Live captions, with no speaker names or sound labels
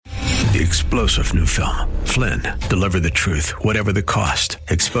The explosive new film, Flynn, deliver the truth, whatever the cost.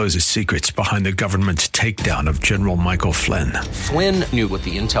 Exposes secrets behind the government's takedown of General Michael Flynn. Flynn knew what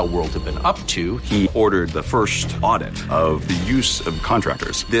the intel world had been up to. He ordered the first audit of the use of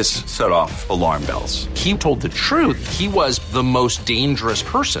contractors. This set off alarm bells. He told the truth. He was the most dangerous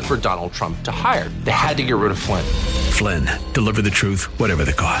person for Donald Trump to hire. They had to get rid of Flynn. Flynn, deliver the truth, whatever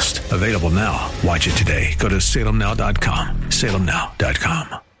the cost. Available now. Watch it today. Go to salemnow.com.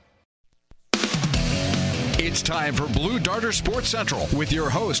 salemnow.com. It's time for Blue Darter Sports Central with your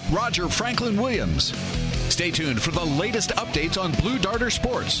host, Roger Franklin Williams. Stay tuned for the latest updates on Blue Darter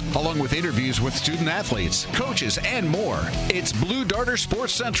Sports, along with interviews with student athletes, coaches, and more. It's Blue Darter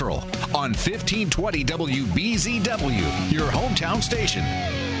Sports Central on 1520 WBZW, your hometown station.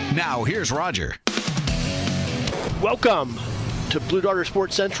 Now, here's Roger. Welcome to Blue Darter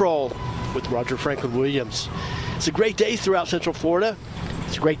Sports Central with Roger Franklin Williams. It's a great day throughout Central Florida.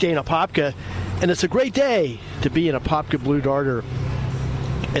 It's a great day in Apopka. And it's a great day to be an Apopka Blue Darter,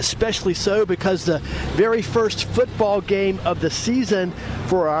 especially so because the very first football game of the season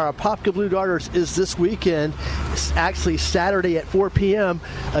for our Apopka Blue Darters is this weekend. It's actually Saturday at 4 p.m.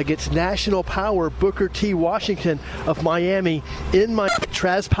 against National Power Booker T. Washington of Miami in my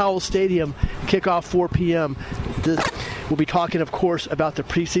Traz Powell Stadium. Kickoff 4 p.m. We'll be talking, of course, about the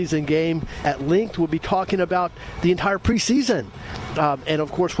preseason game at length. We'll be talking about the entire preseason and,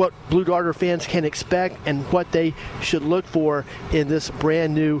 of course, what Blue Darter fans can expect and what they should look for in this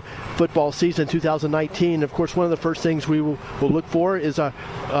brand new football season 2019. Of course, one of the first things we will look for is a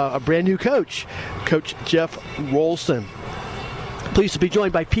brand new coach, Coach Jeff Rolston. Pleased to be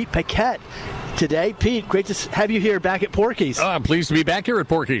joined by Pete Paquette today. Pete, great to have you here back at Porky's. I'm pleased to be back here at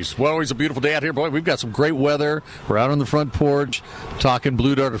Porky's. Well, always a beautiful day out here. Boy, we've got some great weather. We're out on the front porch talking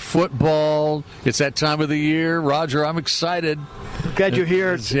Blue Darter football. It's that time of the year. Roger, I'm excited. Glad you're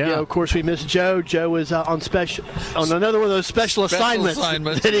here. Yeah. You know, of course, we missed Joe. Joe is on another one of those special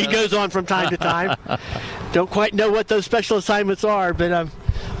assignments that he goes on from time to time. Don't quite know what those special assignments are, but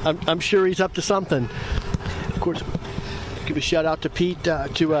I'm sure he's up to something. Of course, give a shout out to Pete,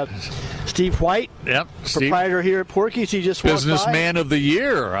 to Steve White, proprietor here at Porky's. He just walked Businessman of the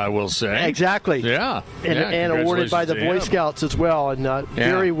Year, I will say. Exactly. Yeah. And awarded by the Boy Scouts as well, and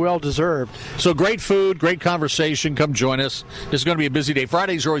very well deserved. So great food, great conversation. Come join us. This is going to be a busy day.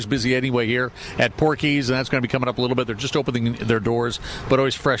 Fridays are always busy anyway here at Porky's, and that's going to be coming up a little bit. They're just opening their doors, but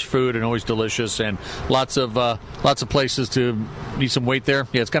always fresh food and always delicious, and lots of places to eat some weight there.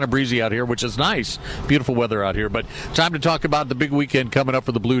 Yeah, it's kind of breezy out here, which is nice. Beautiful weather out here. But time to talk about the big weekend coming up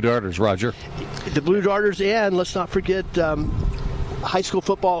for the Blue Darters, Roger. The Blue Darters, and let's not forget high school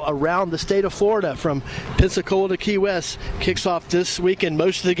football around the state of Florida, from Pensacola to Key West, kicks off this weekend.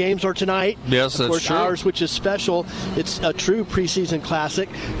 Most of the games are tonight. Yes, of course, that's true. Ours, which is special, it's a true preseason classic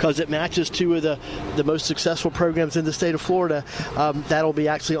because it matches two of the most successful programs in the state of Florida. That'll be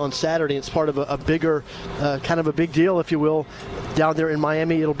actually on Saturday. It's part of a bigger, kind of a big deal, if you will, down there in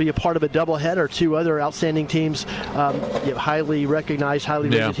Miami. It'll be a part of a doubleheader. Two other outstanding teams, highly recognized, highly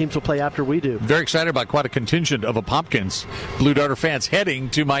rated teams will play after we do. Very excited about quite a contingent of Apopkins Blue Darter fans heading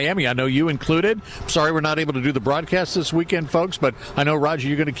to Miami. I know you included. Sorry we're not able to do the broadcast this weekend, folks, but I know, Roger,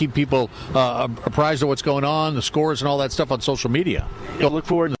 you're going to keep people apprised of what's going on, the scores and all that stuff on social media. Look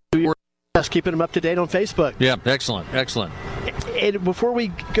forward to keeping them up to date on Facebook. Yeah, excellent. And before we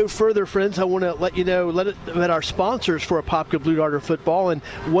go further, friends, I want to let you know about our sponsors for Apopka Blue Darter football, and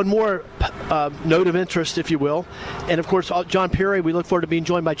one more note of interest, if you will. And, of course, John Perry, we look forward to being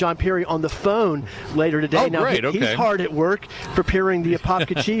joined by John Perry on the phone later today. Great. Okay. He's hard at work preparing the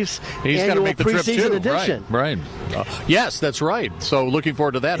Apopka Chiefs annual preseason edition. Right. Yes, that's right. So looking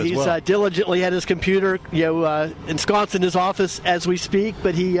forward to that as well. He's diligently at his computer, ensconced in his office as we speak,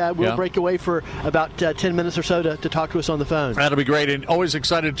 but he will break away for about 10 minutes or so to talk to us on the phone. That'll be great, and always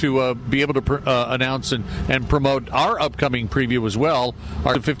excited to be able to announce and promote our upcoming preview as well,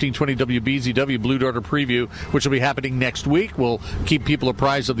 our 1520 WBZW Blue Darter preview, which will be happening next week. We'll keep people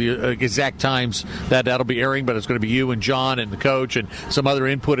apprised of the exact times that'll be airing, but it's going to be you and John and the coach and some other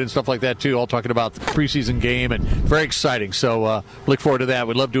input and stuff like that too, all talking about the preseason game, and very exciting. So look forward to that.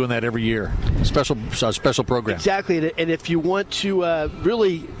 We love doing that every year. Special program. Exactly, and if you want to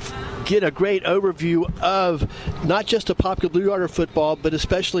really get a great overview of not just Apopka Blue Darter football, but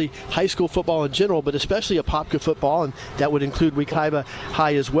especially high school football in general, but especially Apopka football, and that would include Wekiva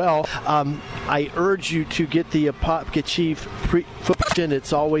High as well. I urge you to get the Apopka Chief football.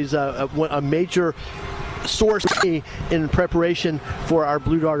 It's always a major source in preparation for our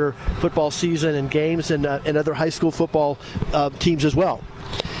Blue Darter football season and games and other high school football teams as well.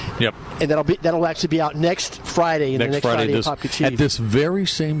 Yep. And that'll actually be out next Friday. Next Friday in Apopka Chief. at this very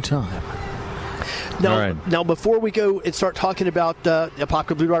same time. Now, before we go and start talking about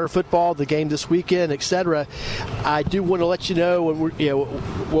Apopka Blue Darter football, the game this weekend, etc., I do want to let you know,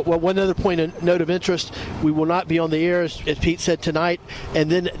 one other note of interest, we will not be on the air, as Pete said, tonight.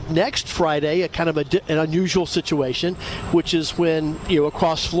 And then next Friday, a kind of an unusual situation, which is when,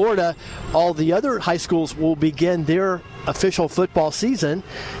 across Florida, all the other high schools will begin their official football season.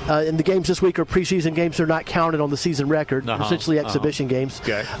 And the games this week are preseason games. They're not counted on the season record, essentially exhibition games.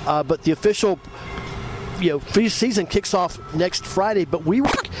 Okay. But the official season kicks off next Friday, but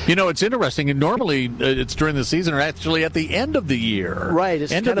it's interesting, and normally it's during the season or actually at the end of the year. Right,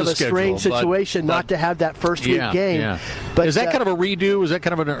 it's end kind of a schedule, strange situation not to have that first week game. Yeah. But is that kind of a redo? Is that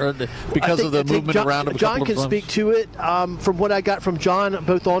kind of because of the movement around of a John couple can of speak to it. From what I got from John,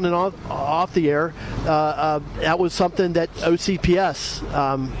 both on and off the air, that was something that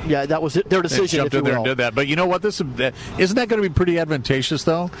OCPS, that was their decision. Jumped in there and did that. But you know what? Isn't that going to be pretty advantageous,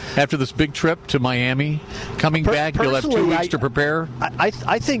 though, after this big trip to Miami? Coming back, you'll have 2 weeks to prepare?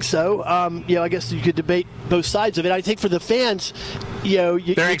 I think so. I guess you could debate both sides of it. I think for the fans, they're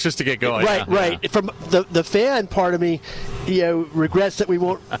anxious to get going. Right, right. Yeah. From the fan part of me, regrets that we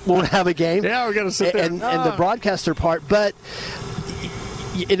won't have a game. Yeah, we're going to sit there. And the broadcaster part. But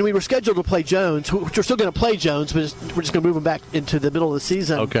and we were scheduled to play Jones, which we're still going to play Jones, but we're just going to move them back into the middle of the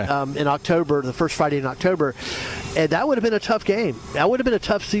season in October, the first Friday in October. And that would have been a tough game. That would have been a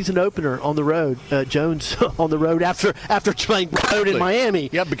tough season opener on the road. Jones on the road after playing road in Miami.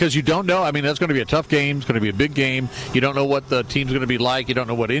 Yeah, because you don't know. I mean, that's going to be a tough game. It's going to be a big game. You don't know what the team's going to be like. You don't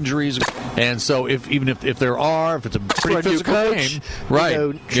know what injuries. And so if there are, if it's a pretty physical game,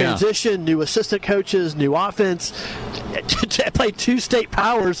 right? Transition, new assistant coaches, new offense. To play 2 state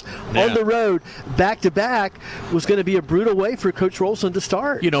powers on the road back to back was going to be a brutal way for Coach Rolson to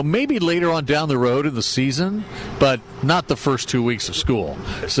start. Maybe later on down the road in the season, but not the first 2 weeks of school.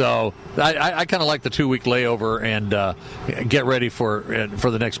 So I kind of like the 2-week layover and get ready for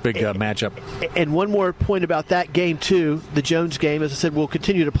the next big matchup. And one more point about that game too, the Jones game. As I said, we'll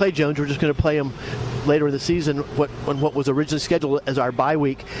continue to play Jones. We're just going to play them later in the season, what was originally scheduled as our bye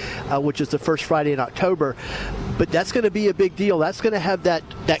week, which is the first Friday in October. But that's going to be a big deal. That's going to have that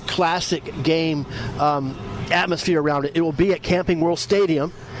classic game atmosphere around it. It will be at Camping World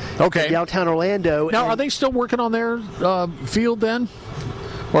Stadium, downtown Orlando. Now, are they still working on their field then,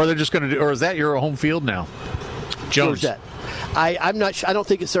 or are they just going to? Or is that your home field now, Jones? Where's that? I'm not sure. I don't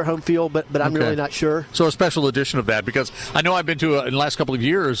think it's their home field, but I'm really not sure. So a special edition of that, because I know I've been to in the last couple of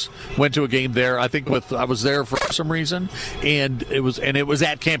years, went to a game there. I think I was there for some reason, and it was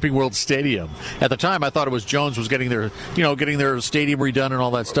at Camping World Stadium. At the time, I thought it was Jones was getting their stadium redone and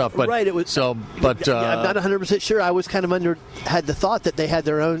all that stuff. But right, it was. So, but I'm not 100% sure. I was kind of had the thought that they had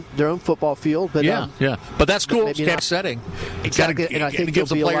their own football field. But but that's cool. It's kind of setting. Exactly, and I think it gives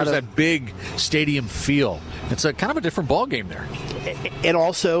the players that big stadium feel. It's a kind of a different ball game there. And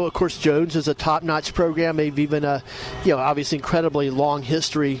also, of course, Jones is a top-notch program. They've even obviously incredibly long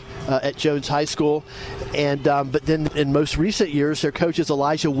history at Jones High School. And but then in most recent years, their coach is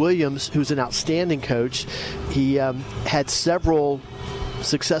Elijah Williams, who's an outstanding coach. He had several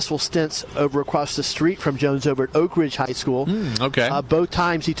successful stints over across the street from Jones over at Oak Ridge High School. Both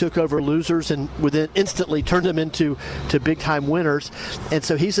times he took over losers and within instantly turned them into big-time winners. And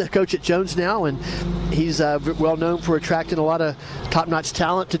so he's a coach at Jones now, and he's well known for attracting a lot of top-notch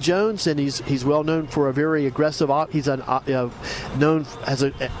talent to Jones, and he's well known for a very aggressive. He's known as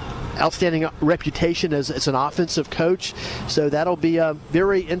an outstanding reputation as an offensive coach. So that'll be a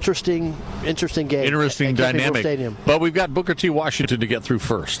very interesting game. Interesting dynamic. But we've got Booker T. Washington to get through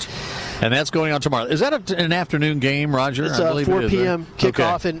first. And that's going on tomorrow. Is that an afternoon game, Roger? It's a 4 p.m.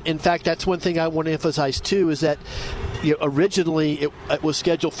 kickoff. And in fact, that's one thing I want to emphasize, too, is that originally it was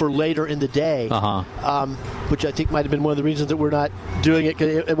scheduled for later in the day, which I think might have been one of the reasons that we're not doing it. 'Cause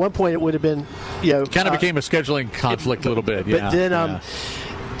at one point, it would have been, kind of became a scheduling conflict a little bit. But then, I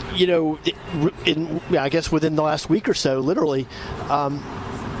guess within the last week or so, literally,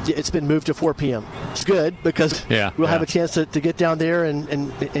 it's been moved to 4 p.m. It's good because we'll have a chance to get down there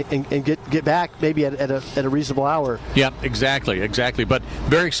and get back maybe at a reasonable hour. Yeah, exactly. But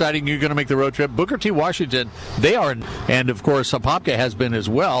very exciting. You're going to make the road trip. Booker T. Washington, they are, and of course Apopka has been as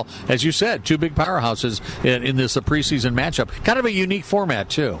well. As you said, 2 big powerhouses in this preseason matchup. Kind of a unique format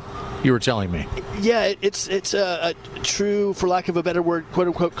too. You were telling me. Yeah, it's true, for lack of a better word,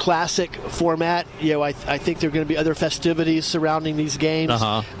 quote-unquote classic format. I think there are going to be other festivities surrounding these games.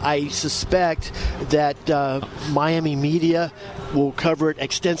 I suspect that Miami media will cover it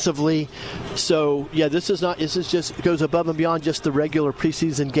extensively. So, this just goes above and beyond just the regular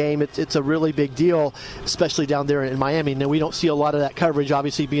preseason game. It's a really big deal, especially down there in Miami. Now, we don't see a lot of that coverage,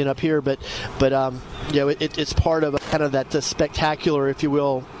 obviously, being up here, but it's part of kind of that spectacular, if you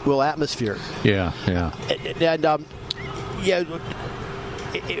will atmosphere. Yeah.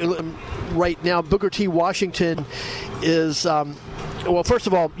 And right now, Booker T. Washington is first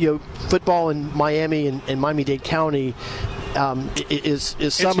of all, football in Miami and Miami-Dade County is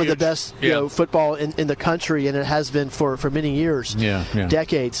some of the best football in the country, and it has been for many years,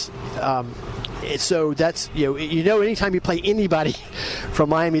 decades. So that's anytime you play anybody from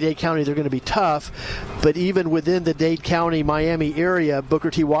Miami-Dade County, they're going to be tough. But even within the Dade County, Miami area, Booker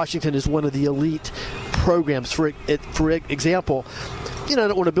T. Washington is one of the elite programs. For example, I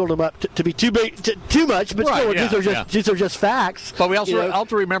don't want to build them up to be too big, too much, but still, these are just facts. But we also have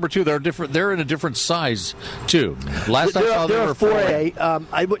to remember too, they're different. They're in a different size too. Last time I saw they were 4A.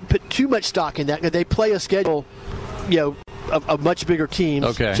 I wouldn't put too much stock in that. They play a schedule, of much bigger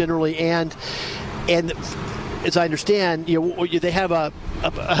teams generally, and as I understand, they have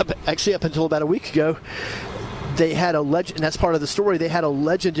actually up until about a week ago, they had a legend, and that's part of the story. They had a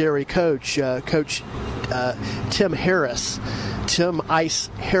legendary coach, Coach Tim Ice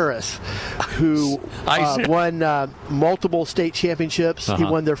Harris, who won multiple state championships. He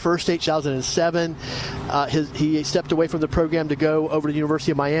won their first state 2007. He stepped away from the program to go over to the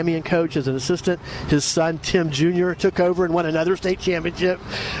University of Miami and coach as an assistant. His son, Tim Jr., took over and won another state championship.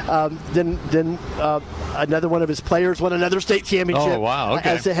 Then another one of his players won another state championship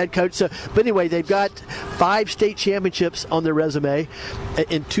as the head coach. But anyway, they've got 5 state championships on their resume.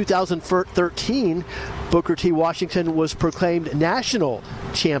 In 2013, Booker T. Washington was proclaimed national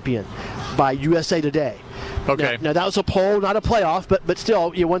champion by USA Today. Okay. Now that was a poll, not a playoff, but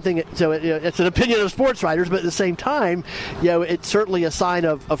still, one thing. So it's an opinion of sports writers, but at the same time, it's certainly a sign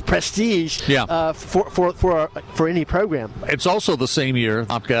of prestige for any program. It's also the same year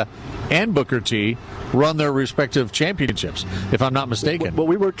Apka and Booker T. run their respective championships, if I'm not mistaken. Well,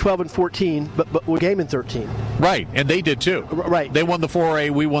 we were 12 and 14, but we came in 13. Right, and they did too. Right. They won the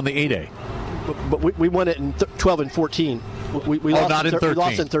 4A, we won the 8A. But we won it in 12 and 14. We lost not in 13. We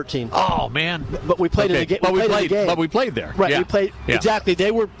lost in 13. Oh, man. But we played in the game. But we played there. Right, we played. Exactly.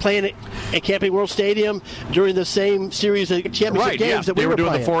 They were playing at Camping World Stadium during the same series of championship games that we were playing.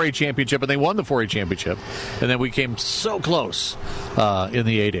 They were doing the 4A championship, and they won the 4A championship. And then we came so close in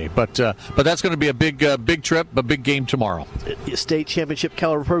the 8A. But that's going to be a big trip, a big game tomorrow. State championship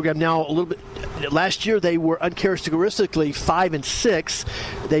caliber program. Now, a little bit. Last year, they were uncharacteristically 5 and 6.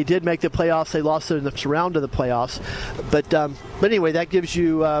 They did make the playoffs. They lost in the round of the playoffs. But anyway, that gives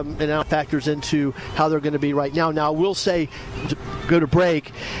you and now factors into how they're going to be right now. Now, I will say, to go to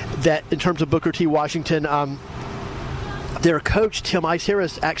break, that in terms of Booker T. Washington, their coach, Tim Ice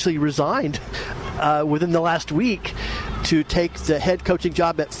Harris, actually resigned within the last week to take the head coaching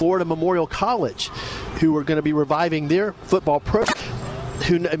job at Florida Memorial College, who are going to be reviving their football program.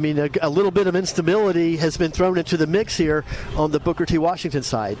 A little bit of instability has been thrown into the mix here on the Booker T. Washington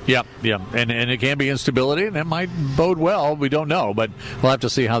side. Yeah, and it can be instability, and that might bode well. We don't know, but we'll have to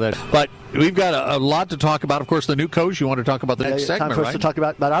see how that. But we've got a lot to talk about. Of course, the new coach. You want to talk about the next segment, time for us to talk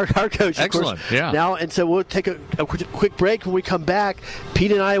about our coach. Excellent. Of course, yeah. Now, and so we'll take a quick break. When we come back,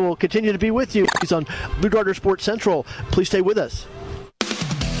 Pete and I will continue to be with you. He's on Blue Darter Sports Central. Please stay with us.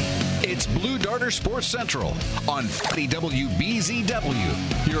 It's Blue Darter Sports Central on WBZW,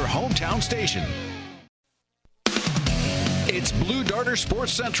 your hometown station. It's Blue Darter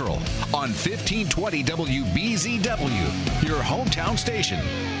Sports Central on 1520 WBZW, your hometown station.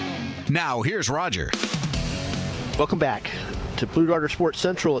 Now, here's Roger. Welcome back to Blue Darter Sports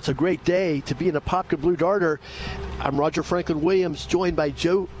Central. It's a great day to be in a Apopka Blue Darter. I'm Roger Franklin Williams, joined by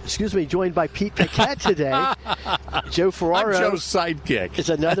Pete Paquette today. Joe Ferraro. I'm Joe's sidekick. Is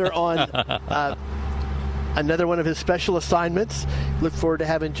another one of his special assignments. Look forward to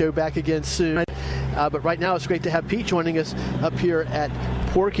having Joe back again soon. But right now, it's great to have Pete joining us up here at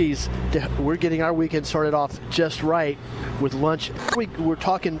Porky's. We're getting our weekend started off just right with lunch. We're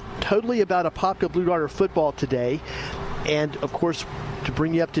talking totally about Apopka Blue Darter football today. And, of course, to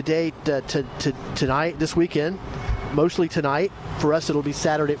bring you up to date to tonight, this weekend, mostly tonight. For us, it'll be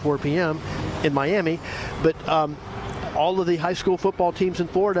Saturday at 4 p.m. in Miami. But all of the high school football teams in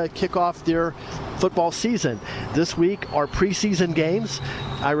Florida kick off their football season. This week are preseason games.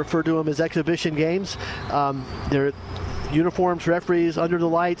 I refer to them as exhibition games. They're uniforms, referees, under the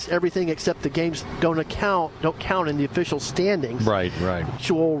lights, everything except the games don't count in the official standings. Right.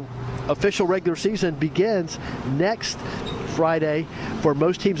 Actual official regular season begins next Friday. For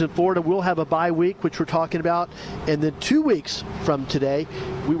most teams in Florida, we'll have a bye week, which we're talking about, and then 2 weeks from today,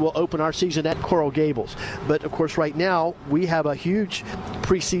 we will open our season at Coral Gables. But of course, right now we have a huge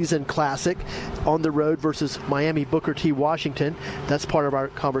preseason classic on the road versus Miami Booker T. Washington. That's part of our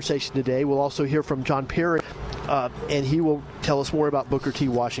conversation today. We'll also hear from John Perry, and he will tell us more about Booker T.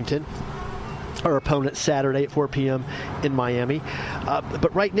 Washington, our opponent, Saturday at 4 p.m. in Miami.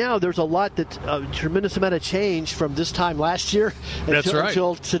 But right now, there's a tremendous amount of change from this time last year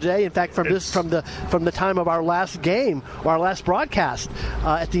until today. In fact, from the time of our last game, or our last broadcast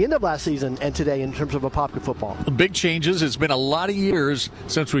at the end of last season and today, in terms of Apopka football. Big changes. It's been a lot of years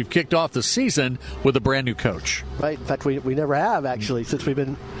since we've kicked off the season with a brand new coach. Right. In fact, we never have, actually, since we've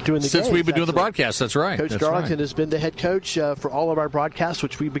been doing the games. Since we've been doing the broadcast, that's right. Coach Darlington has been the head coach for all of our broadcasts,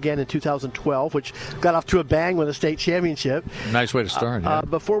 which we began in 2012, which got off to a bang with a state championship. Nice way to start.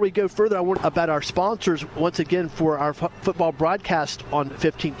 Before we go further, I want about our sponsors once again for our football broadcast on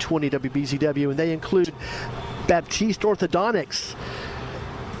 1520 WBZW, and they include Baptiste Orthodontics.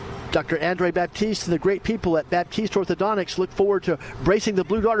 Dr. Andre Baptiste and the great people at Baptiste Orthodontics look forward to bracing the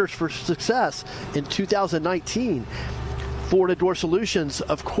Blue Darters for success in 2019. Florida Door Solutions,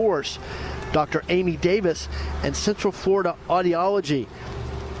 of course, Dr. Amy Davis, and Central Florida Audiology.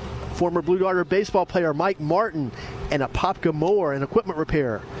 Former Blue Darter baseball player Mike Martin, and Apopka Mower and Equipment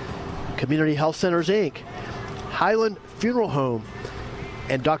Repair. Community Health Centers, Inc., Highland Funeral Home,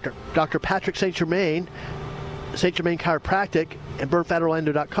 and Dr. Patrick St. Germain Chiropractic, and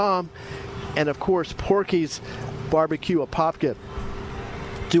BurnFatOrlando.com, and of course Porky's Barbecue Apopka.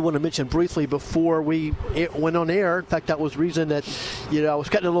 Do want to mention briefly before we went on air, in fact that was the reason that I was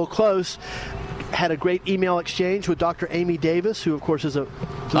cutting a little close, had a great email exchange with Dr. Amy Davis, who of course is a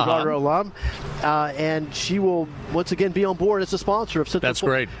Blue Darter alum, and she will once again be on board as a sponsor of Central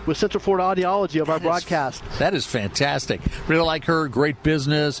Florida Audiology of our broadcast. That is fantastic. Really like her. Great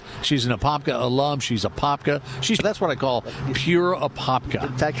business. She's an Apopka alum. She's Apopka. That's what I call pure Apopka.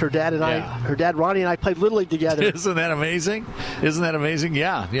 In fact, her dad Ronnie and I played Little League together. Isn't that amazing?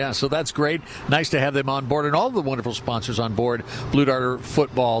 Yeah. So that's great. Nice to have them on board, and all the wonderful sponsors on board. Blue Darter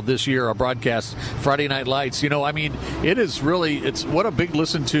football this year, our broadcast, Friday Night Lights. It is really, it's what a big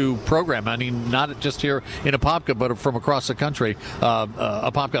listen to program. I mean, not just here in Apopka, but from across the country.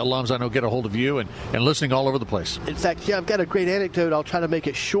 Apopka alums, I know, get a hold of you and listening all over the place. In fact, I've got a great anecdote. I'll try to make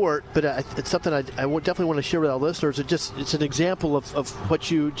it short, but it's something I definitely want to share with our listeners. It's an example of what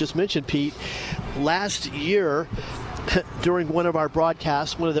you just mentioned, Pete. Last year, during one of our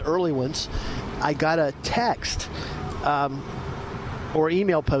broadcasts, one of the early ones, I got a text or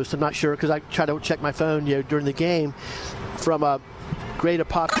email post, I'm not sure, because I try to check my phone during the game, from a great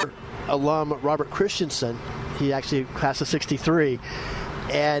Apopka alum, Robert Christensen. He actually class of 63,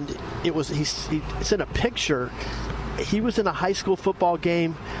 and he sent a picture. He was in a high school football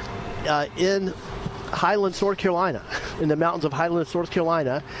game in Highlands, North Carolina, in the mountains of Highlands, North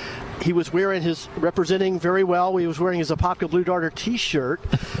Carolina. He was representing very well. He was wearing his Apopka Blue Darter T-shirt.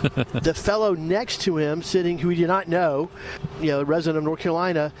 The fellow next to him, sitting, who we did not know, a resident of North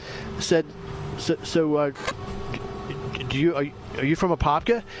Carolina, said, "So, are you from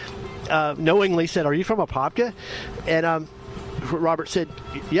Apopka?" Knowingly said, "Are you from Apopka?" And Robert said,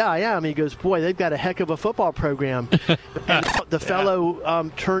 "Yeah, I am." He goes, "Boy, they've got a heck of a football program." And the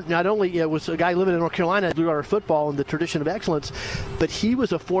fellow turned, not only was a guy living in North Carolina, Blue Darter football and the tradition of excellence, but he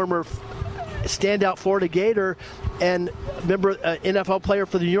was a former standout Florida Gator and NFL player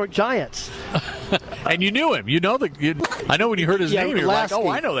for the New York Giants. And you knew him. I know when you heard his name, you're Lasky. like, "Oh,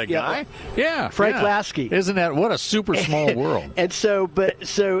 I know that guy." Yeah, Frank Lasky. Isn't that what a super small world? And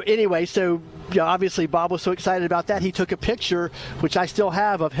obviously Bob was so excited about that, he took a picture, which I still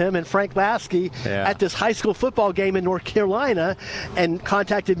have, of him and Frank Lasky at this high school football game in North Carolina, and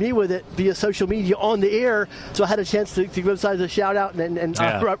contacted me with it via social media on the air. So I had a chance to give him a shout out and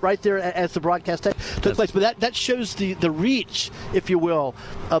right there as the broadcast took place. But that shows the reach, if you will,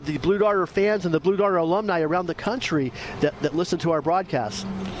 of the Blue Darter fans and the Blue Darter alumni around the country that listen to our broadcasts.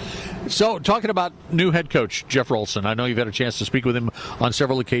 So, talking about new head coach Jeff Rolson, I know you've had a chance to speak with him on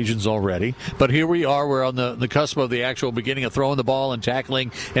several occasions already, but here we are. We're on the cusp of the actual beginning of throwing the ball and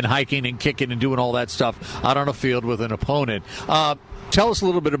tackling and hiking and kicking and doing all that stuff out on a field with an opponent. Tell us a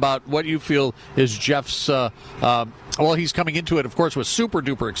little bit about what you feel is Jeff's Well, he's coming into it, of course, with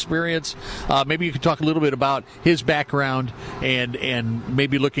super-duper experience. Maybe you could talk a little bit about his background and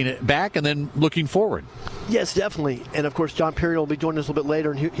maybe looking back and then looking forward. Yes, definitely. And, of course, John Perry will be joining us a little bit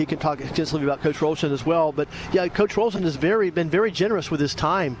later, and he can talk extensively about Coach Rolston as well. But, yeah, Coach Rolston has been very generous with his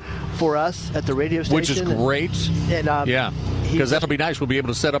time for us at the radio station. Which is great. And because that'll be nice. We'll be able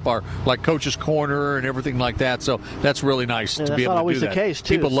to set up our, Coach's Corner and everything like that. So that's really nice to be able to do that. That's not always the case,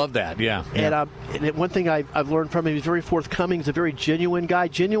 too. People love that, yeah. And one thing I've learned from him, he's very forthcoming. He's a very genuine guy.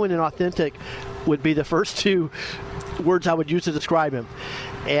 Genuine and authentic would be the first two words I would use to describe him.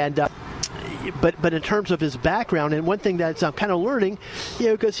 And but in terms of his background, and one thing that I'm kind of learning,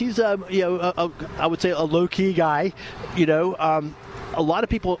 because he's I would say a low-key guy, a lot of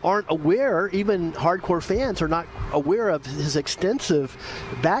people aren't aware, even hardcore fans are not aware of his extensive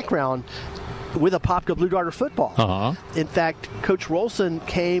background with Apopka Blue Darter football. Uh-huh. In fact, Coach Rolston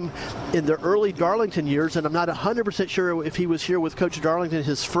came in the early Darlington years, and I'm not 100% sure if he was here with Coach Darlington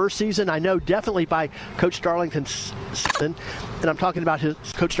his first season. I know definitely by Coach Darlington's season, and I'm talking about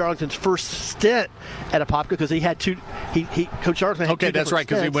Coach Darlington's first stint at Apopka, because he had two. Coach Darlington had two that's right,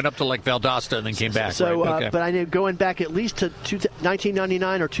 because he stints. went up to Valdosta and then came back. So, right? Okay. But I know going back at least to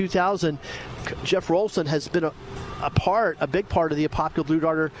 1999 or 2000, Jeff Rolston has been a big part of the Apopka Blue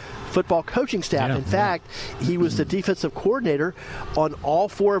Darter football coaching staff. In fact, he was the defensive coordinator on all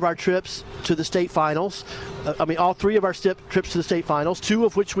four of our trips to the state finals. All three of our trips to the state finals, two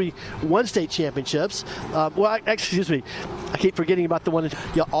of which we won state championships. Excuse me, I keep forgetting about the one.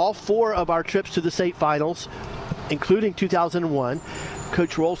 All four of our trips to the state finals, including 2001.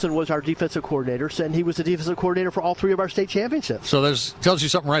 Coach Rolston was our defensive coordinator, and he was the defensive coordinator for all three of our state championships. So that tells you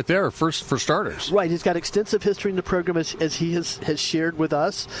something right there, first for starters. Right. He's got extensive history in the program as he has shared with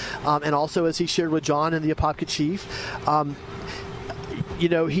us, and also as he shared with John and the Apopka Chief.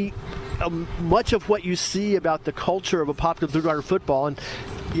 Much of what you see about the culture of Apopka Blue Darter football, and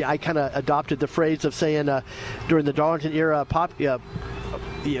I kind of adopted the phrase of saying during the Darlington era,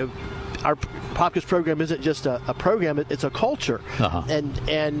 our Apopka's program isn't just a program, it's a culture. Uh-huh.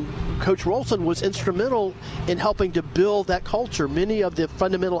 And Coach Rolston was instrumental in helping to build that culture. Many of the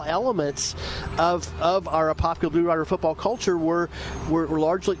fundamental elements of our Apopka Blue Darter football culture were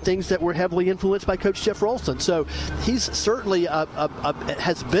largely things that were heavily influenced by Coach Jeff Rolston. So he's certainly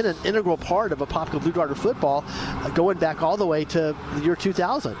has been an integral part of Apopka Blue Darter football going back all the way to the year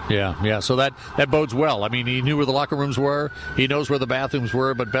 2000. Yeah. So that bodes well. He knew where the locker rooms were. He knows where the bathrooms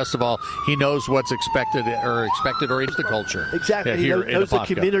were. But best of all, he knows what's expected or is the culture. Exactly. He knows the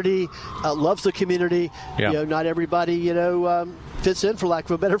community, loves the community. Yeah. Not everybody, fits in, for lack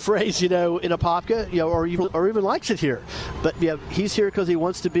of a better phrase, in Apopka, or even likes it here. But he's here because he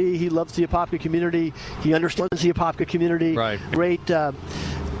wants to be. He loves the Apopka community. He understands the Apopka community. Right. Great.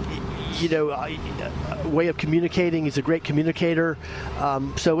 Way of communicating. He's a great communicator.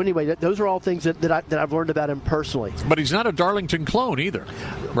 So anyway, those are all things that I've learned about him personally. But he's not a Darlington clone either,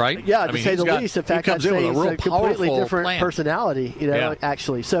 right? Yeah, to say the least. In fact, I'd say he's a completely different personality.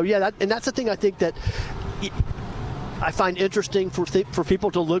 Actually. So that's the thing I think that I find interesting for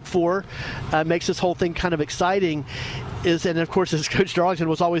people to look for. Makes this whole thing kind of exciting. And of course, as Coach Darlington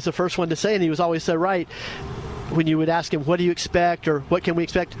was always the first one to say, and he was always so right. When you would ask him, "What do you expect?" or "What can we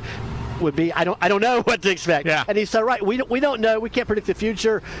expect?" would be, I don't know what to expect. Yeah. And he's so right. We don't know. We can't predict the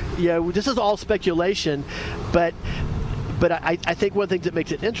future. This is all speculation. But I think one thing that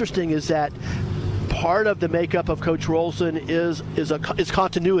makes it interesting is that part of the makeup of Coach Rolston is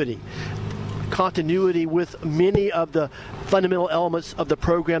continuity. Continuity with many of the fundamental elements of the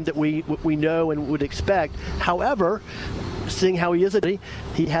program that we know and would expect. However, seeing how he is,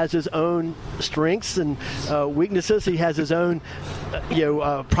 he has his own strengths and weaknesses. He has his own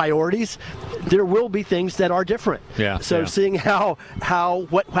priorities. There will be things that are different. Seeing how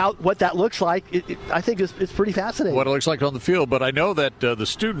what that looks like, I think is pretty fascinating. What it looks like on the field, but I know that the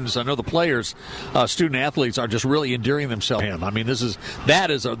students, I know the players, student athletes are just really endearing themselves to him.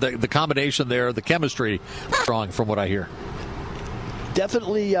 That is the combination there, the chemistry strong from what I hear.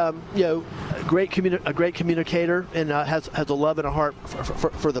 Definitely, a great communicator, and has a love and a heart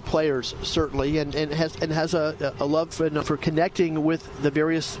for the players, certainly, and has a love for connecting with the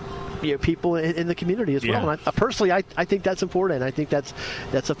various people in the community as well. And personally, I think that's important. I think that's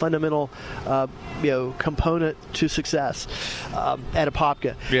a fundamental component to success at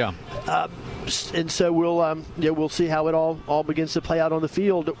Apopka. Yeah. And so we'll see how it all begins to play out on the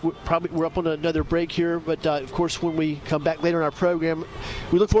field. We're up on another break here, but of course when we come back later in our program,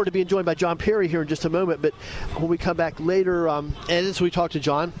 we look forward to being joined by John Perry here in just a moment. But when we come back later, and as we talk to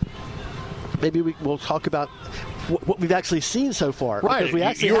John, maybe we'll talk about what we've actually seen so far. Right. Because we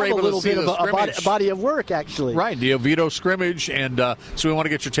actually You were have a able to little see bit of a body of work, actually. Right, the Oviedo scrimmage, and so we want to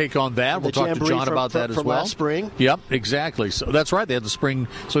get your take on that. We'll talk to John about that as well. From last spring. Yep, exactly. So that's right. They had the spring,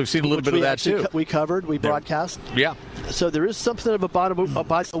 so we've seen a little bit of that too. We covered, we broadcast. Yeah. So there is something of a body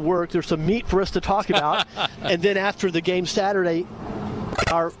of work. There's some meat for us to talk about. And then after the game Saturday,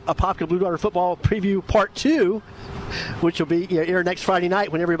 our Apopka Blue Darter football preview part 2, which will be air next Friday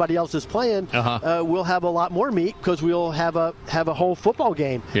night when everybody else is playing. We'll have a lot more meat because we'll have a whole football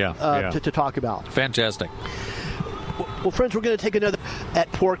game to talk about. Fantastic. Well, friends, we're going to take another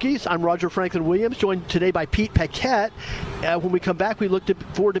at Porky's. I'm Roger Franklin Williams, joined today by Pete Paquette. When we come back, we look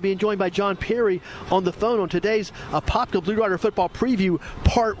forward to being joined by John Perry on the phone on today's Apopka Blue Darter Football Preview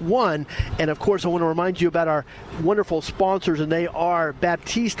Part 1. And, of course, I want to remind you about our wonderful sponsors, and they are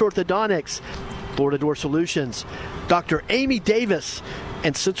Baptiste Orthodontics, Florida Door Solutions, Dr. Amy Davis,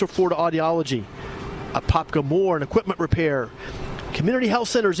 and Central Florida Audiology, Apopka Moore and Equipment Repair, Community Health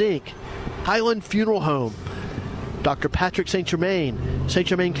Centers, Inc., Highland Funeral Home, Dr. Patrick St. Germain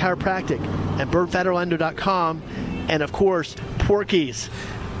Chiropractic, and BirdFatOrlando.com, and, of course, Porky's.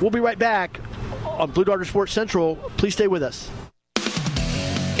 We'll be right back on Blue Darter Sports Central. Please stay with us.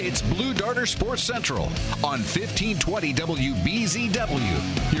 It's Blue Darter Sports Central on 1520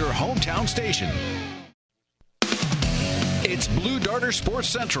 WBZW, your hometown station. It's Blue Darter Sports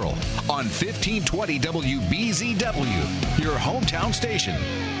Central on 1520 WBZW, your hometown station.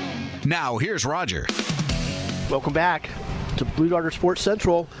 Now, here's Roger. Welcome back to Blue Darter Sports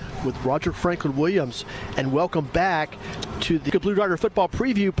Central with Roger Franklin Williams, and welcome back to the Blue Darter Football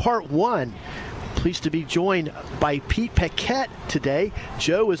Preview Part 1. Pleased to be joined by Pete Paquette today.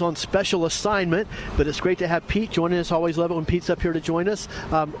 Joe is on special assignment, but it's great to have Pete joining us. Always love it when Pete's up here to join us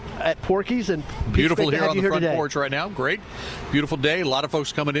at Porky's. And beautiful here on the front porch right now. Great, beautiful day. A lot of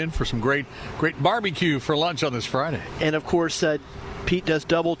folks coming in for some great barbecue for lunch on this Friday. And of course, Pete does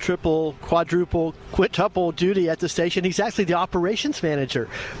double, triple, quadruple, quintuple duty at the station. He's actually the operations manager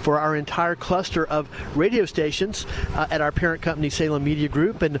for our entire cluster of radio stations at our parent company, Salem Media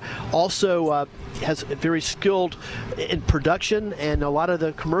Group, and also has very skilled in production, and a lot of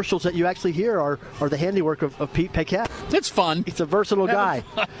the commercials that you actually hear are the handiwork of Pete Paquette. It's fun. He's a versatile guy.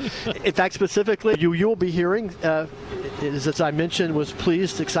 In fact, specifically, you'll be hearing, as I mentioned,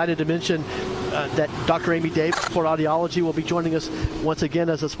 excited to mention that Dr. Amy Davis, Florida Audiology, will be joining us once again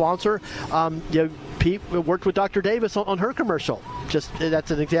as a sponsor. Pete worked with Dr. Davis on her commercial.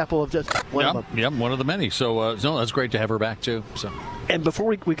 That's an example of just one of them. Yeah, one of the many. So, that's great to have her back, too. So. And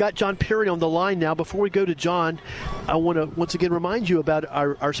before we got John Perry on the line now, before we go to John, I want to once again remind you about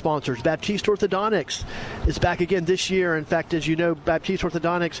our sponsors. Baptiste Orthodontics is back again this year. In fact, as you know, Baptiste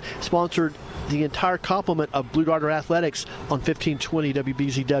Orthodontics sponsored the entire complement of Blue Darter Athletics on 1520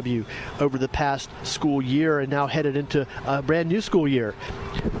 WBZW over the past school year, and now headed into a brand new school year.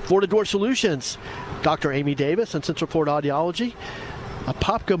 Florida Door Solutions, Dr. Amy Davis and Central Florida Audiology,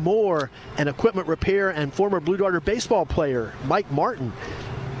 Apopka Moore and Equipment Repair, and former Blue Darter baseball player Mike Martin,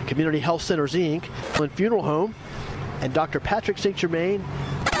 Community Health Centers, Inc., Highland Funeral Home, and Dr. Patrick St. Germain,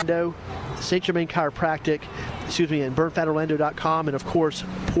 St. Germain Chiropractic, and BirdFatOrlando.com, and, of course,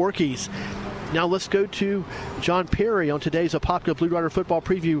 Porky's. Now let's go to John Perry on today's Apopka Blue Darter Football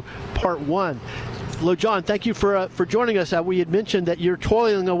Preview Part 1. Hello, John. Thank you for joining us. We had mentioned that you're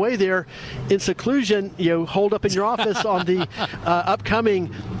toiling away there in seclusion, holed up in your office on the upcoming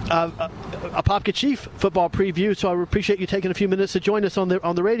Apopka Chief Football Preview. So I appreciate you taking a few minutes to join us on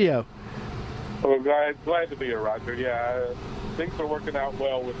the radio. Well, glad to be here, Roger. Yeah, things are working out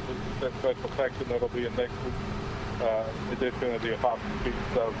well with that special section that'll be in next week's edition of the Apopka Chief.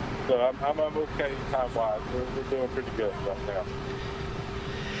 So I'm okay time-wise. We're doing pretty good right now.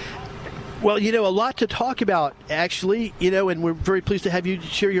 Well, a lot to talk about, actually, and we're very pleased to have you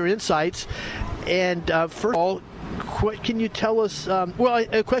share your insights. And first of all, what can you tell us?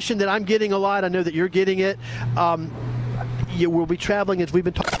 A question that I'm getting a lot, I know that you're getting it. We'll be traveling, as we've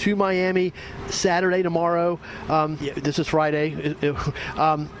been talking, to Miami Saturday, tomorrow. This is Friday.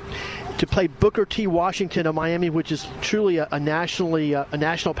 To play Booker T. Washington of Miami, which is truly a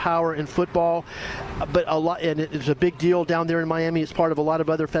national power in football, but and it's a big deal down there in Miami. It's part of a lot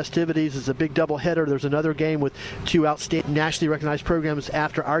of other festivities. It's a big doubleheader. There's another game with two outstanding nationally recognized programs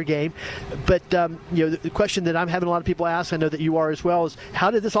after our game. But the question that I'm having a lot of people ask, I know that you are as well, is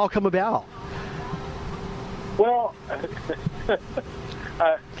how did this all come about? Well,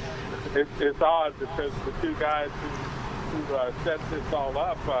 it's odd because the two guys who set this all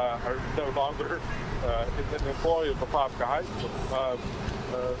up are no longer an employee of Apopka High School.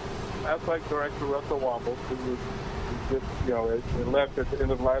 Athletic Director Russell Wombles, who was just, it left at the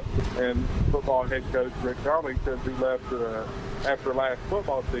end of last, and football head coach Rick Darlington, who left after last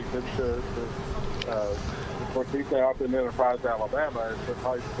football season of course, he's now up in Enterprise, Alabama, at the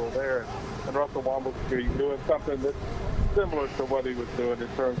high school there, and Russell Wombletree doing something that's similar to what he was doing in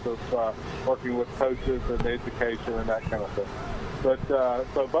terms of working with coaches and education and that kind of thing. But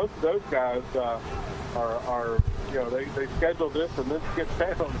so both of those guys are they scheduled this and then skip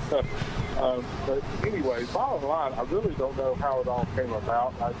town. But anyway, bottom line, I really don't know how it all came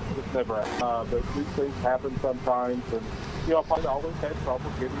about. I just never asked. But these things happen sometimes, and I always had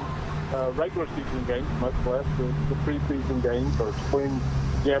trouble getting regular season games, much less the preseason games or spring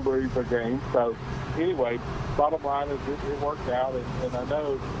jamborees or games. So anyway, bottom line is it worked out, and I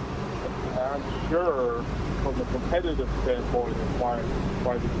know, I'm sure from the competitive standpoint is why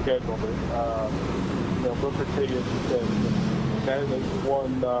they scheduled it. Booker T has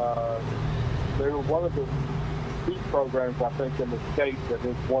won. They were one of the few programs, I think, in the state that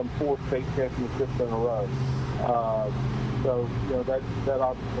has won 4 state championships in a row. So that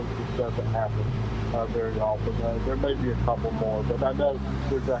obviously just doesn't happen very often. There may be a couple more, but I know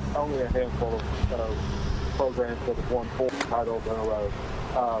there's only a handful of programs that have won 4 titles in a row.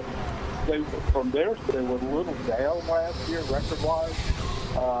 From there, they were a little down last year record-wise.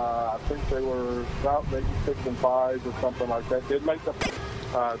 I think they were about maybe 6-5 or something like that. Did make the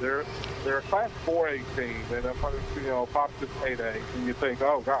they're a Class 4A team, and Pop's just 8A, and you think,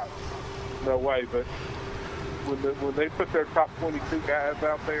 oh gosh, no way. But when they put their top 22 guys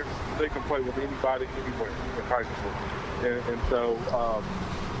out there, they can play with anybody anywhere in high school, and so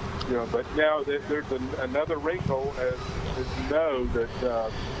but now there's another wrinkle, as you know,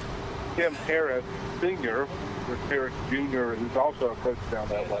 that Tim Harris Sr., or Harris Jr., who's also a coach down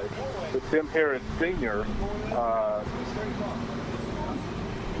that way, but Tim Harris Sr.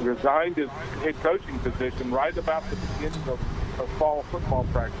 Resigned his head coaching position right about the beginning of fall football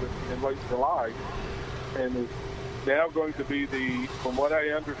practice in late July, and is now going to be from what I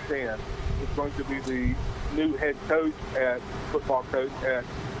understand, is going to be the new head coach football coach at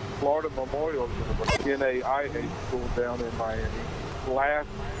Florida Memorial University, NAIA school down in Miami. Last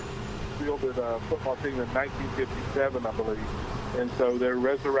fielded a football team in 1957, I believe, and so they're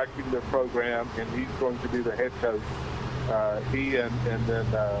resurrecting their program, and he's going to be the head coach. He and then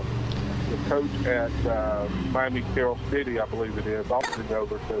the coach at Miami Carroll City, I believe it is, also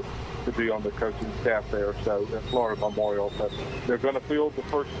over to be on the coaching staff there, so at Florida Memorial. So they're going to field the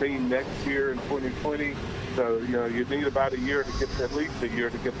first team next year in 2020. So you need about at least a year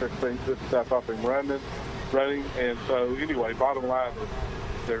to get this stuff up and running. And so anyway, bottom line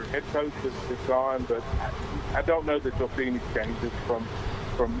is their head coach is gone, but I don't know that you'll see any changes from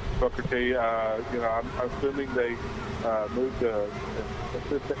Booker T. I'm assuming they moved the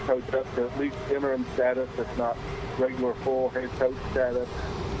assistant coach up to at least interim status, if not regular full head coach status.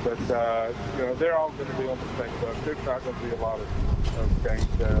 But they're all going to be on the same boat. There's not going to be a lot of change.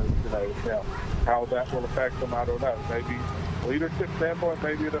 Now how that will affect them, I don't know. Maybe leadership standpoint,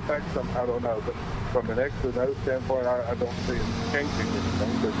 maybe it affects them, I don't know. But from an X and O standpoint, I don't see it changing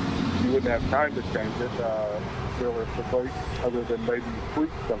anything. But you wouldn't have time to change it realistically, other than maybe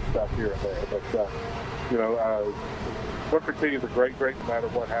tweak some stuff here and there. But Booker T is a great no matter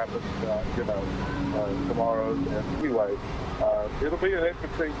what happens, tomorrow. And anyway, it'll be an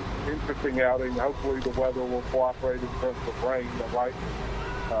interesting outing. Hopefully the weather will cooperate in terms of rain and lightning.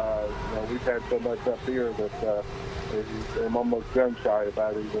 We've had so much up here that I'm almost gun shy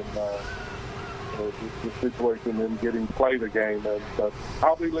about even the situation in getting to play the game. And so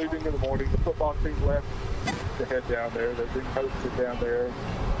I'll be leaving in the morning. The football team left to head down there. They've been posted down there,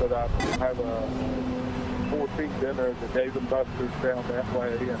 but I have a 14th dinner at the Dave & Buster's down that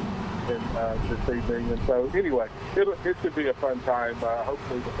way and this evening. And so anyway, it should be a fun time.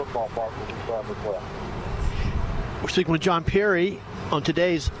 Hopefully the football part will be fun as well. We're speaking with John Perry on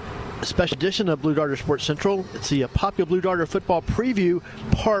today's special edition of Blue Darter Sports Central. It's the Popular Blue Darter Football Preview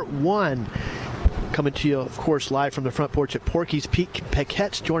Part 1. Coming to you, of course, live from the front porch at Porky's. Pete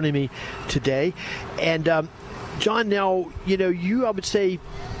Paquette's joining me today. And, John, now, you, I would say,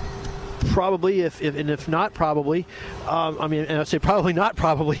 probably, if not probably, and I say probably not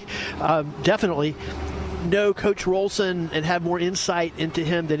probably, definitely know Coach Rolson and have more insight into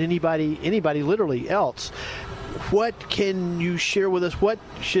him than anybody literally else. What can you share with us? What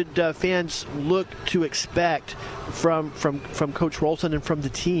should fans look to expect from Coach Rolson and from the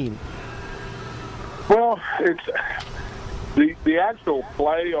team? Well, it's the actual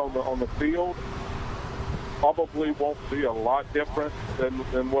play on the field probably won't be a lot different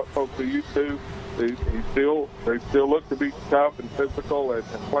than what folks are used to. They still look to be tough and physical and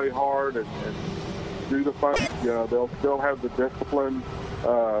play hard and do the fun. They'll still have the discipline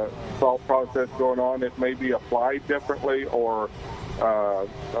thought process going on. It may be applied differently, or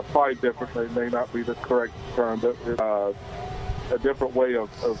applied differently may not be the correct term, but a different way of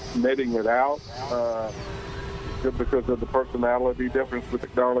netting it out. Because of the personality difference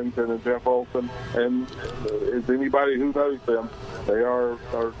between Darlington and Jeff Olson, and as anybody who knows them, they are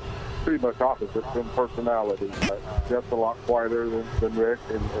pretty much opposites in personality. Jeff's a lot quieter than Rick,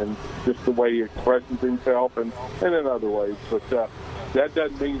 and just the way he expresses himself, and in other ways. But that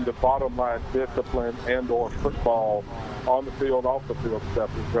doesn't mean the bottom line discipline and/or football on the field, off the field stuff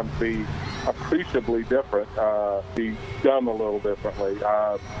is going to be appreciably different. Be done a little differently.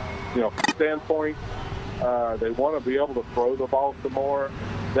 Standpoint. They want to be able to throw the ball some more.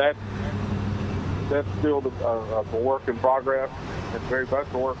 That's still a work in progress. It's very much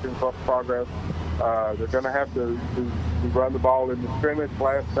a work in progress. They're going to have to run the ball in the scrimmage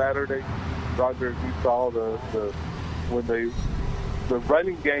last Saturday. Roger, as you saw, when the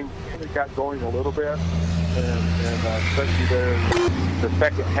running game got going a little bit, and especially there in the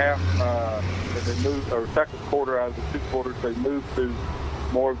second half, and they moved, or second quarter out of the 2 quarters, they moved to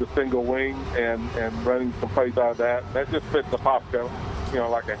more of the single wing and running some plays out of that. That just fits the Popka,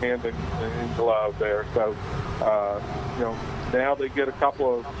 like a hand in glove there. So, now they get a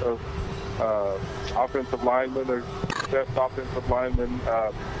couple of offensive linemen. Their best offensive linemen,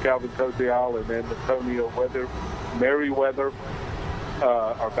 Calvin Kozial and then Antonio Merriweather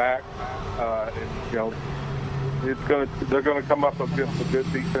are back. And, they're going to come up against a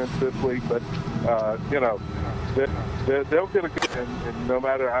good defense this week, but they'll get a good, and no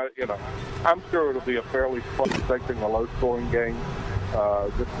matter how, I'm sure it'll be a fairly expecting a low-scoring game,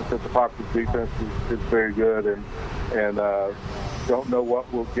 just because the Popkins defense is very good, and don't know what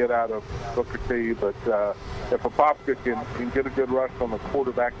we'll get out of Booker T. But if a Popka can get a good rush on the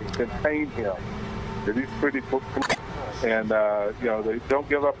quarterback and contain him, that he's pretty, and they don't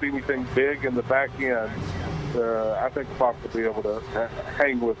give up anything big in the back end. I think the Popka will be able to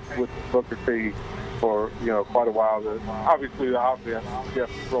hang with Booker T for quite a while. Obviously, the offense, Jeff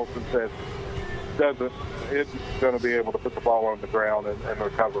Rolson said, it's going to be able to put the ball on the ground and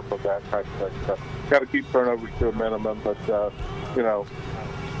recover from that type of thing. So, got to keep turnovers to a minimum. But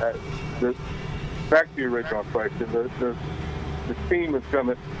back to your original question, the team is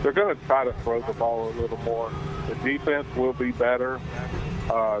they're going to try to throw the ball a little more. The defense will be better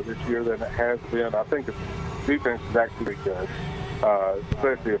this year than it has been. I think the defense is actually good.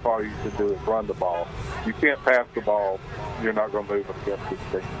 Especially if all you can do is run the ball. You can't pass the ball, you're not going to move against this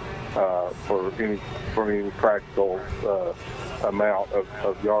thing for any practical amount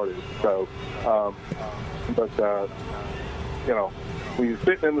of yardage. So, when you're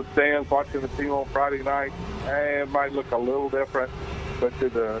sitting in the stands watching the team on Friday night, it might look a little different. But to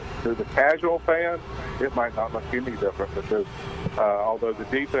the casual fan, it might not look any different because although the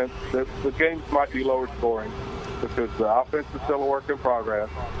defense, the games might be lower scoring, because the offense is still a work in progress,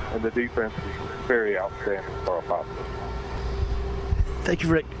 and the defense is very outstanding for a Popka. Thank you,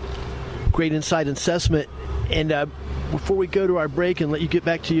 Rick. Great insight and assessment. And before we go to our break and let you get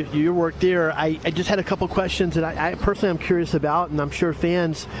back to your work there, I just had a couple questions that I personally am curious about, and I'm sure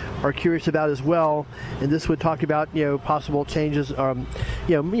fans are curious about as well. And this would talk about possible changes, around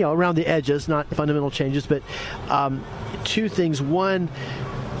the edges, not fundamental changes, but two things. One,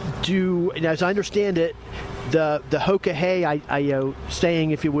 as I understand it, the Hoka Hey,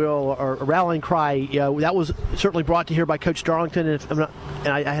 saying, if you will, or a rallying cry, that was certainly brought to here by Coach Darlington, and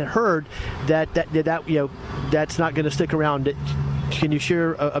I had heard that that's not going to stick around. Can you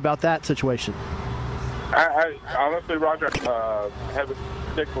share about that situation? I honestly, Roger, haven't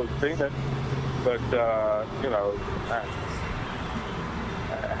particularly seen it, but I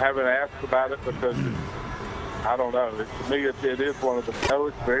haven't asked about it because I don't know. To me, it is one of the.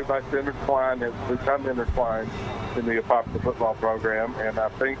 It's very much intertwined. It's become intertwined in the Popka football program, and I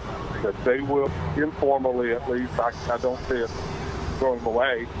think that they will, informally at least. I don't see it going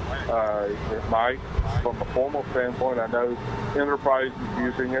away. It might, from a formal standpoint. I know Enterprise is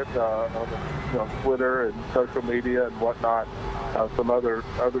using it on Twitter and social media and whatnot. Some other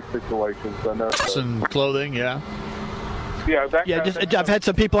situations. I know. And clothing, yeah. I've had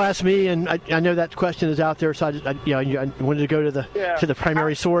some people ask me, and I know that question is out there, so I wanted to go to the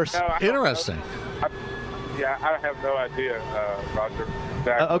primary source. Interesting. I have no idea, Roger.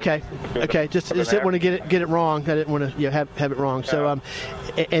 exactly. Okay. Just didn't want to get it wrong. I didn't want to have it wrong. So,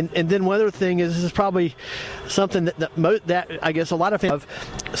 and then one other thing is, this is probably something that I guess a lot of fans,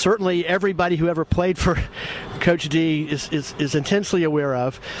 certainly everybody who ever played for Coach D is intensely aware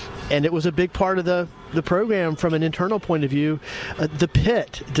of, and it was a big part of the program from an internal point of view. The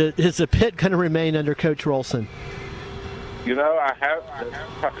pit, is the pit going to remain under Coach Rolson? I have.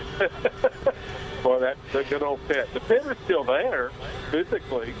 Boy, that's the good old pit. The pit is still there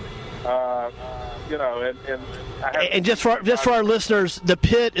physically, and just for our listeners, the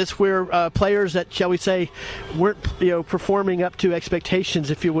pit is where players that, shall we say, weren't performing up to expectations,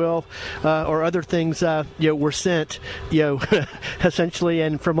 if you will, or other things were sent, essentially.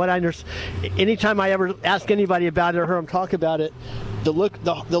 And from what I understand, anytime I ever ask anybody about it or hear them talk about it, the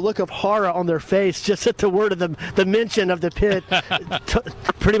look of horror on their face just at the word of the mention of the pit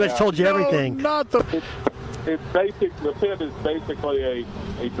pretty much told you everything. The pit is basically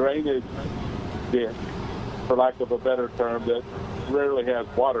a drainage ditch, for lack of a better term, that rarely has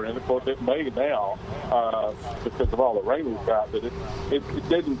water in it. Of course, it may now because of all the rain we've got, but it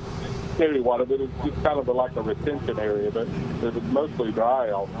didn't carry water, but it's just kind of like a retention area, but it was mostly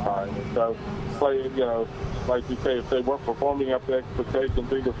dry all the time. And so, like you say, if they weren't performing up to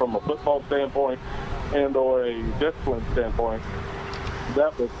expectations, either from a football standpoint and or a discipline standpoint,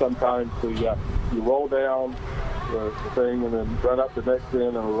 that was sometimes you roll down the thing and then run up the next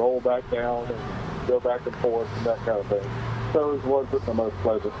end and roll back down and go back and forth and that kind of thing. So it wasn't the most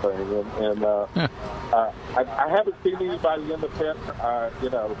pleasant thing. And I haven't seen anybody in the pit.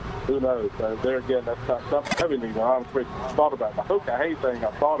 Who knows? There again, that's not something I haven't even honestly thought about. The Hoka-Hay thing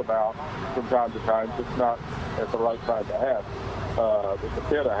I've thought about from time to time, just not at the right time to ask. But the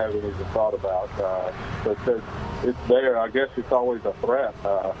pit I haven't even thought about. But it's there. I guess it's always a threat.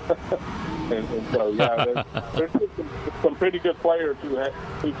 And so, there's some pretty good players who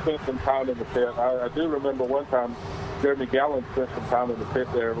spent some time in the pit. I do remember one time Jeremy Gallen spent some time in the pit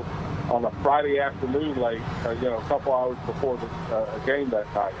there on a Friday afternoon late, a couple hours before the game that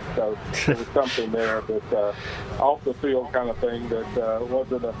night. So there was something there, but off the field kind of thing that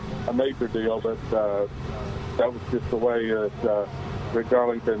wasn't a major deal, but that was just the way that Rick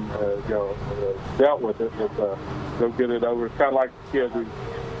Darlington dealt with it. Go get it over. It's kind of like the kid who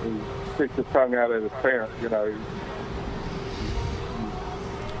sticks his tongue out at his parent.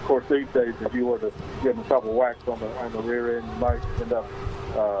 Of course, these days, if you were to give him a couple whacks on the rear end, you might end up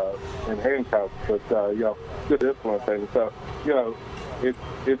in handcuffs. But good discipline thing. So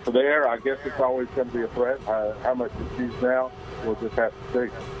it's there. I guess it's always going to be a threat. How much it's used now, we'll just have to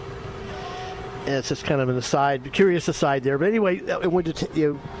see. And it's just kind of an curious aside there. But anyway, I wanted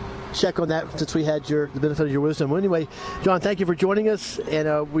to check on that since we had the benefit of your wisdom. Well, anyway, John, thank you for joining us, and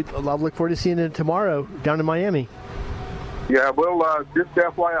I'll look forward to seeing you tomorrow down in Miami. Yeah, well, just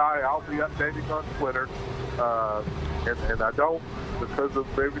FYI, I'll be updating on Twitter, and I don't, because of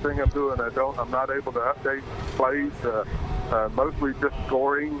everything I'm doing, I'm not able to update plays, mostly just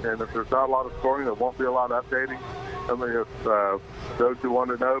scoring, and if there's not a lot of scoring, there won't be a lot of updating. I mean, if those who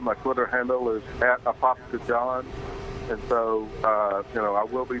want to know, my Twitter handle is @ApopkaJohn, and so I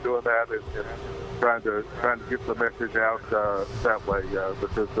will be doing that and trying to get the message out that way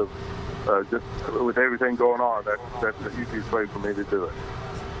because of just with everything going on. That's the easiest way for me to do it.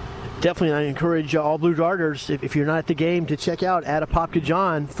 Definitely, I encourage all Blue Darters, if you're not at the game, to check out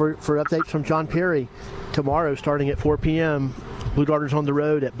 @ApopkaJohn for updates from John Perry tomorrow, starting at 4 p.m. Blue Darters on the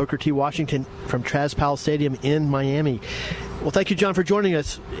road at Booker T. Washington from Traz Powell Stadium in Miami. Well, thank you, John, for joining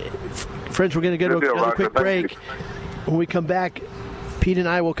us. Friends, we're going to go to another quick break. When we come back, Pete and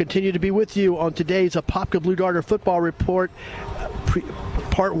I will continue to be with you on today's Apopka Blue Darter Football Report,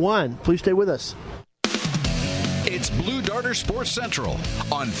 Part 1. Please stay with us. It's Blue Darter Sports Central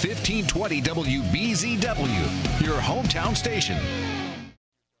on 1520 WBZW, your hometown station.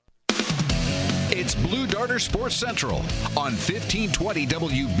 It's Blue Darter Sports Central on 1520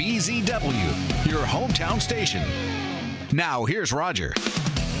 WBZW, your hometown station. Now, here's Roger.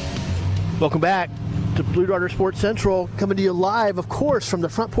 Welcome back to Blue Darter Sports Central, coming to you live, of course, from the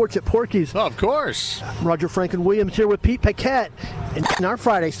front porch at Porky's. Oh, of course. Roger Franklin Williams here with Pete Paquette. And our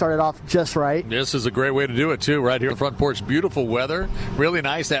Friday started off just right. This is a great way to do it, too, right here on the front porch. Beautiful weather. Really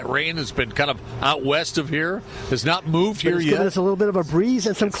nice. That rain has been kind of out west of here. Has not moved here yet. It's giving us a little bit of a breeze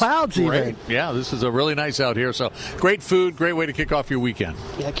and some clouds great. Even. Yeah, this is a really nice out here. So great food, great way to kick off your weekend.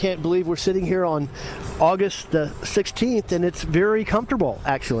 Yeah, I can't believe we're sitting here on August the 16th, and it's very comfortable,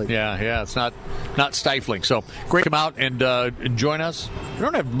 actually. Yeah, it's not stifling. So great to come out and join us. We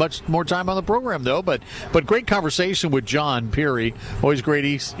don't have much more time on the program, though, but great conversation with John Perry always great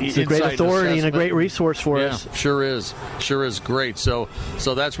He's a great authority and a great resource for us. Sure is great. So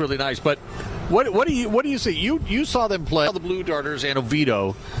that's really nice. But what do you see? You saw them play the Blue Darters and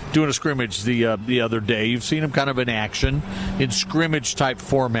Oviedo doing a scrimmage the other day. You've seen them kind of in action in scrimmage type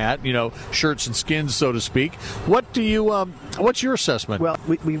format, shirts and skins, so to speak. What's your assessment? Well,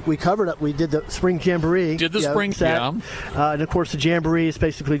 we covered it. We did the spring jamboree. And of course the jamboree is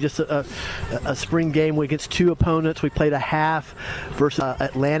basically just a spring game against two opponents. We played a half versus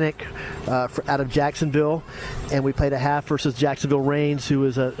Atlantic out of Jacksonville, and we played a half versus Jacksonville Reigns, who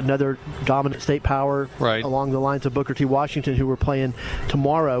is another dominant state power along the lines of Booker T. Washington, who we're playing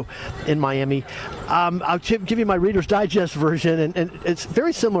tomorrow in Miami. I'll give you my Reader's Digest version, and it's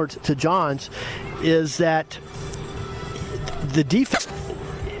very similar to John's, is that the defense,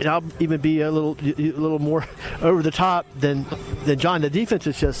 and I'll even be a little more over the top than John. The defense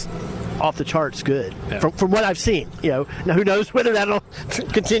is just off the charts good from what I've seen. Now who knows whether that'll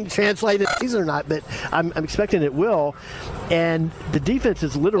continue to translate in the season or not, but I'm expecting it will. And the defense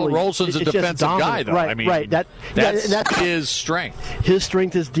is literally Rolson's a defensive guy, though. Right. That's his strength. His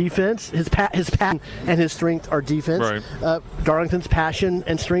strength is defense. His passion and his strength are defense. Right. Darlington's passion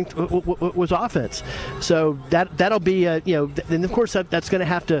and strength was offense. So that'll be and of course that's going to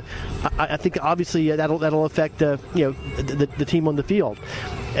have to. I think obviously that'll affect the team on the field.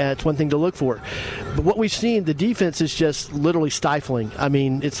 It's one thing to look for. But what we've seen, the defense is just literally stifling. I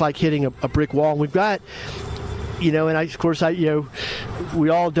mean, it's like hitting a brick wall. And we've got, and we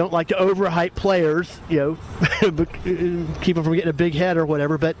all don't like to overhype players, keep them from getting a big head or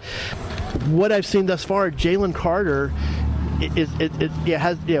whatever. But what I've seen thus far, Jalen Carter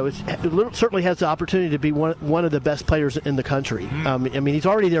certainly has the opportunity to be one of the best players in the country. He's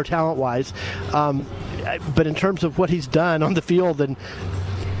already there talent-wise, but in terms of what he's done on the field and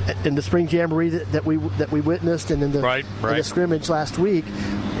in the spring jamboree that we witnessed, and in the scrimmage last week,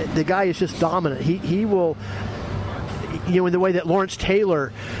 the guy is just dominant. He will, in the way that Lawrence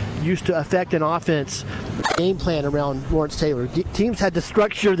Taylor used to affect an offense, game plan around Lawrence Taylor. Teams had to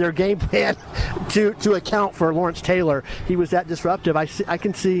structure their game plan to account for Lawrence Taylor. He was that disruptive. I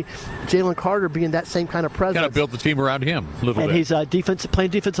can see Jalen Carter being that same kind of presence. Kind of built the team around him a little bit. And he's playing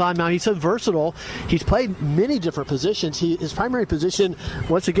defensive line now. He's so versatile. He's played many different positions. His primary position,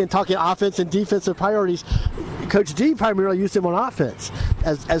 once again, talking offense and defensive priorities, Coach D primarily used him on offense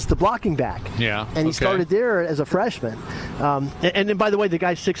as the blocking back. Yeah. And he started there as a freshman. And by the way, the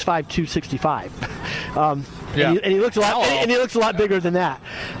guy's 6'5", 265. And he looks a lot. And he looks a lot bigger than that.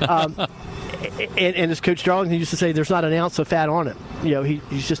 And as Coach Darlington used to say, there's not an ounce of fat on him.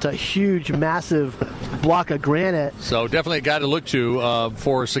 He's just a huge, massive block of granite. So definitely a guy to look to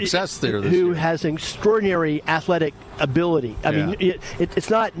for success there. Who has extraordinary athletic ability. I mean, it's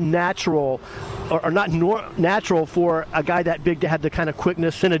not natural or not natural for a guy that big to have the kind of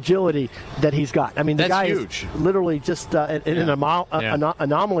quickness and agility that he's got. I mean, the guy huge. Is literally just an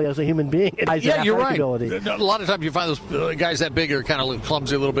anomaly as a human being. You're right. Ability. A lot of times you find those guys that big are kind of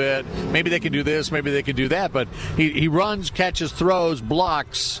clumsy a little bit. Maybe they can do this, maybe they can do that, but he runs, catches, throws,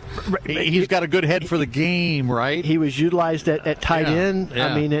 blocks. He's got a good head for the game, right? He was utilized at tight end. Yeah.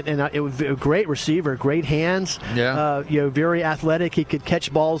 I mean, and it was a great receiver, great hands. Yeah. Very athletic. He could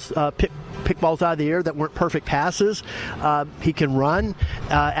catch balls, pick balls out of the air that weren't perfect passes. He can run.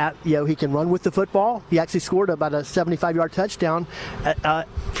 He can run with the football. He actually scored about a 75-yard touchdown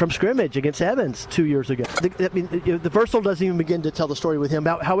from scrimmage against Evans 2 years ago. The versatile doesn't even begin to tell the story with him.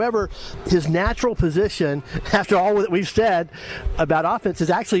 However, his natural position, after all that we've said about offense, is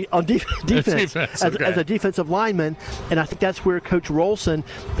actually on defense as a defensive lineman, and I think that's where Coach Rolson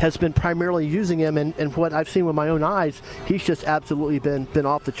has been primarily using him. And what I've seen with my own eyes, he's just absolutely been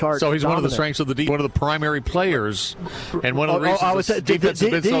off the charts. So he's one of the strengths of the one of the primary players, and one of the reasons the defense has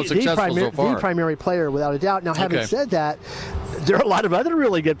been so successful so far. The primary player, without a doubt. Now, having said that, there are a lot of other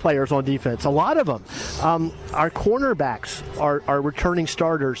really good players on defense. A lot of them. Our cornerbacks are returning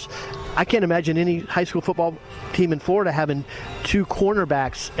starters. I can't imagine any high school football team in Florida having two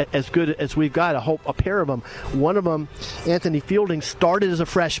cornerbacks as good as we've got, a pair of them. One of them, Anthony Fielding, started as a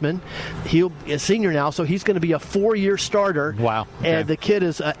freshman. He'll be a senior now, so he's going to be a 4-year starter. Wow. Okay. And the kid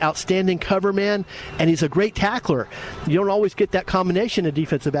is an outstanding cover man, and he's a great tackler. You don't always get that combination of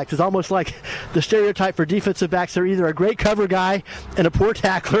defensive backs. It's almost like the stereotype for defensive backs are either a great cover guy and a poor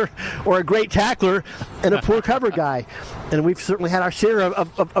tackler, or a great tackler and a poor cover guy. And we've certainly had our share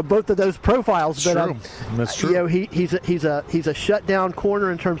of both of those profiles. But that's true. He's a shutdown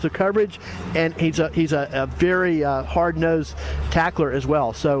corner in terms of coverage, and he's a very hard-nosed tackler as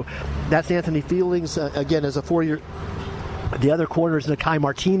well. So that's Anthony Fieldings, again, as a 4-year The other corner is Nakai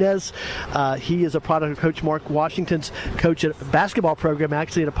Martinez. He is a product of Coach Mark Washington's coach at a basketball program,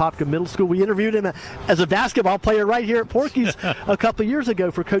 actually at Apopka Middle School. We interviewed him as a basketball player right here at Porky's a couple of years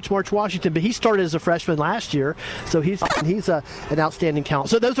ago for Coach Mark Washington, but he started as a freshman last year, so he's an outstanding talent.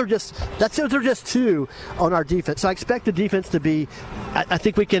 So those are just two on our defense. So I expect the defense to be, I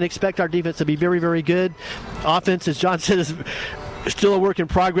think we can expect our defense to be very, very good. Offense, as John said, is still a work in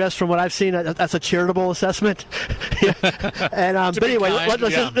progress from what I've seen. That's a charitable assessment. And but anyway,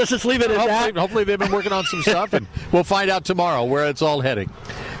 let's just leave it at that. Hopefully they've been working on some stuff, and we'll find out tomorrow where it's all heading.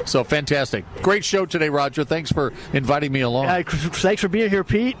 So fantastic. Great show today, Roger. Thanks for inviting me along. Thanks for being here,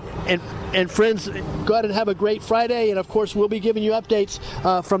 Pete. And friends, go ahead and have a great Friday. And, of course, we'll be giving you updates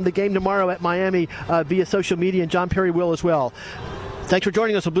from the game tomorrow at Miami via social media, and John Perry will as well. Thanks for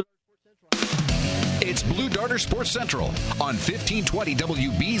joining us on Blue. It's Blue Darter Sports Central on 1520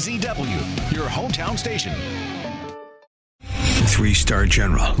 WBZW, your hometown station. 3-star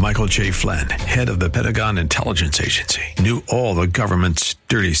General Michael J. Flynn, head of the Pentagon Intelligence Agency, knew all the government's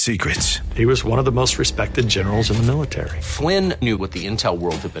dirty secrets. He was one of the most respected generals in the military. Flynn knew what the intel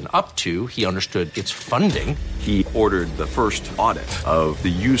world had been up to. He understood its funding. He ordered the first audit of the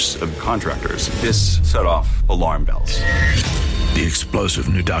use of contractors. This set off alarm bells. The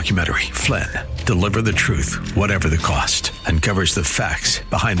explosive new documentary, Flynn, Deliver the Truth, Whatever the Cost, uncovers the facts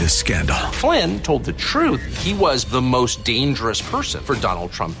behind this scandal. Flynn told the truth. He was the most dangerous person for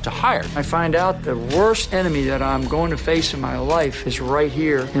Donald Trump to hire. I find out the worst enemy that I'm going to face in my life is right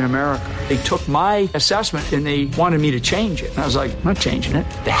here in America. They took my assessment and they wanted me to change it. And I was like, I'm not changing it.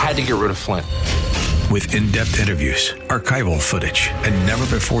 They had to get rid of Flynn. With in-depth interviews, archival footage, and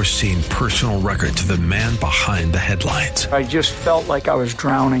never-before-seen personal records of the man behind the headlines. I just felt like I was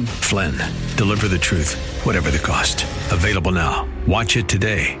drowning. Flynn, Deliver the Truth, Whatever the Cost. Available now. Watch it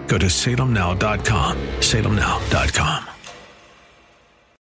today. Go to salemnow.com. salemnow.com.